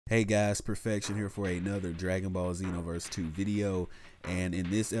Hey guys, Perfection here for another Dragon Ball Xenoverse 2 video, and in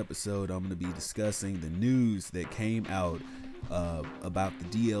this episode I'm going to be discussing the news that came out about the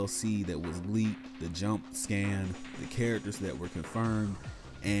DLC that was leaked, the jump scan, the characters that were confirmed,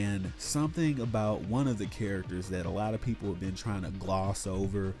 and something about one of the characters that a lot of people have been trying to gloss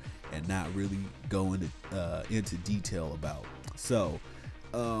over and not really go into detail about. So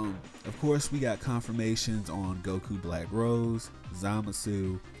of course we got confirmations on Goku Black Rose,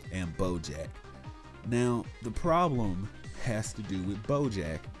 Zamasu, and Bojack. Now the problem has to do with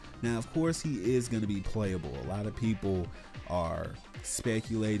Bojack. Now of course he is going to be playable. A lot of people are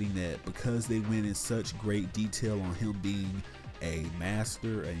speculating that because they went in such great detail on him being a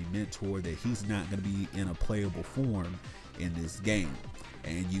master, a mentor, that he's not going to be in a playable form in this game,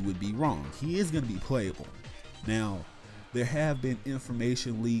 and you would be wrong. He is going to be playable. Now there have been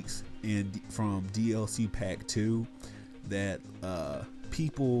information leaks from DLC Pack 2 that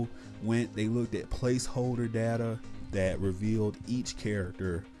people they looked at placeholder data that revealed each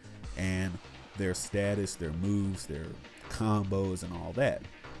character and their status, their moves, their combos, and all that.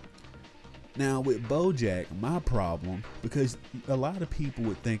 Now with Bojack, my problem, because a lot of people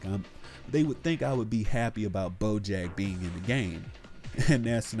would think I would be happy about Bojack being in the game, and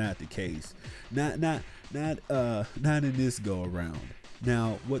that's not the case. Not in this go around.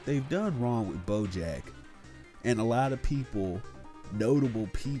 Now what they've done wrong with Bojack, and a lot of people, notable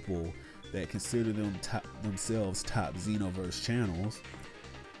people that consider themselves top Xenoverse channels,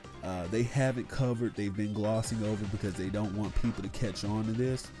 they haven't covered, they've been glossing over because they don't want people to catch on to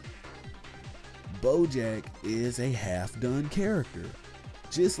this. Bojack is a half-done character,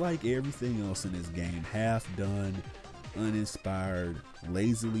 just like everything else in this game. Half-done, uninspired,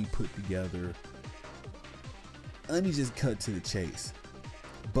 lazily put together. Let me just cut to the chase.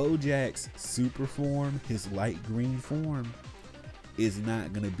 Bojack's super form, his light green form, is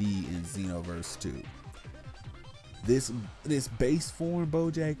not going to be in Xenoverse 2. This base form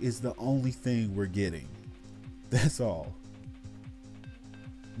Bojack is the only thing we're getting. That's all.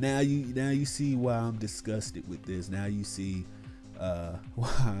 Now you see why I'm disgusted with this. Now you see why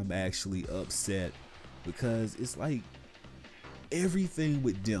I'm actually upset, because it's like everything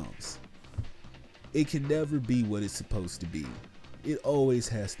with Dimps, it can never be what it's supposed to be. It always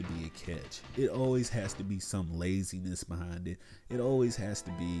has to be a catch. It always has to be some laziness behind it. It always has to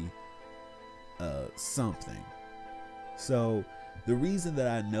be something. So the reason that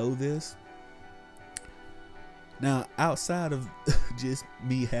I know this, now outside of just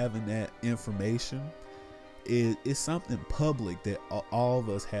me having that information, it's something public that all of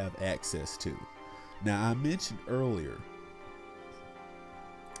us have access to. Now I mentioned earlier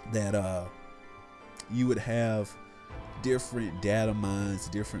that you would have different data mines,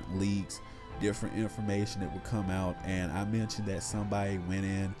 different leaks, different information that would come out, and I mentioned that somebody went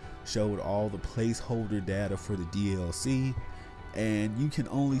in, showed all the placeholder data for the DLC, and you can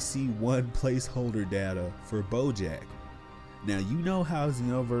only see one placeholder data for Bojack. Now you know how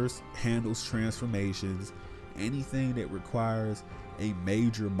Xenoverse handles transformations. Anything that requires a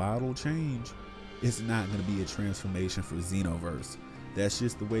major model change, it's not going to be a transformation for Xenoverse. That's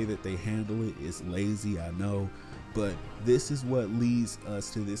just the way that they handle it. It's lazy, I know, but this is what leads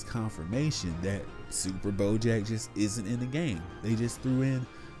us to this confirmation that Super Bojack just isn't in the game. They just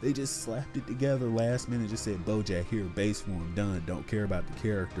slapped it together last minute, just said Bojack here, base form, done, don't care about the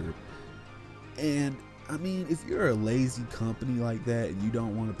character. And I mean, if you're a lazy company like that and you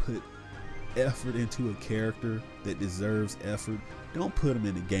don't want to put effort into a character that deserves effort, don't put him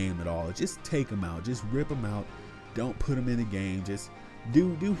in the game at all. Just take him out, just rip him out. Don't put him in the game. Just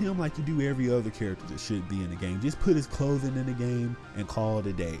do him like you do every other character that should be in the game. Just put his clothing in the game and call it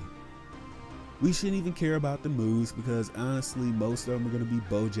a day. We shouldn't even care about the moves, because honestly most of them are going to be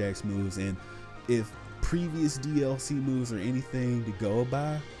Bojack's moves, and if previous DLC moves are anything to go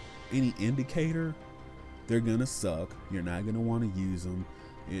by, any indicator, they're gonna suck. You're not gonna want to use them.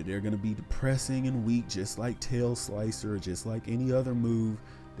 They're gonna be depressing and weak, just like Tail Slicer, just like any other move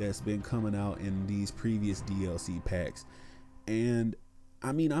that's been coming out in these previous DLC packs. And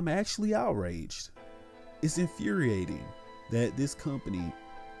I mean, I'm actually outraged. It's infuriating that this company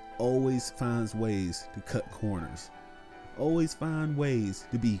always finds ways to cut corners, always find ways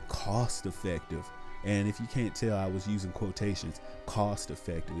to be cost effective. And if you can't tell, I was using quotations. Cost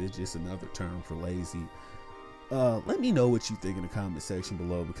effective is just another term for lazy. Let me know what you think in the comment section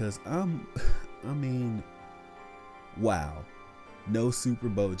below, because I mean, wow. No Super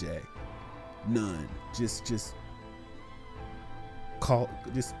Bojack, none. Just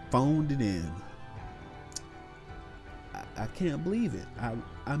phoned it in. I can't believe it.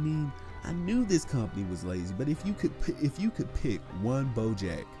 I mean, I knew this company was lazy, but if you could pick one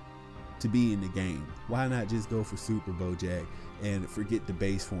Bojack to be in the game. Why not just go for Super Bojack and forget the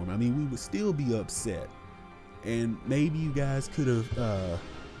base form? I mean, we would still be upset, and maybe you guys could have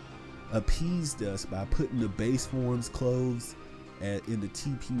appeased us by putting the base form's clothes in the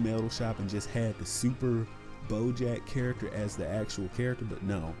TP Metal Shop and just had the Super Bojack character as the actual character, but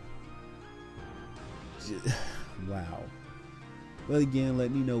no. Wow. But again,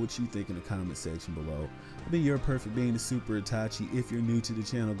 let me know what you think in the comment section below. I've been your perfect being, the Super Itachi. If you're new to the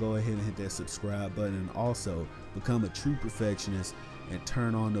channel, go ahead and hit that subscribe button, and also become a true perfectionist and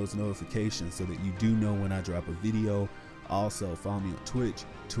turn on those notifications so that you do know when I drop a video. Also follow me on Twitch,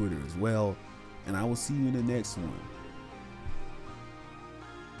 Twitter as well, and I will see you in the next one.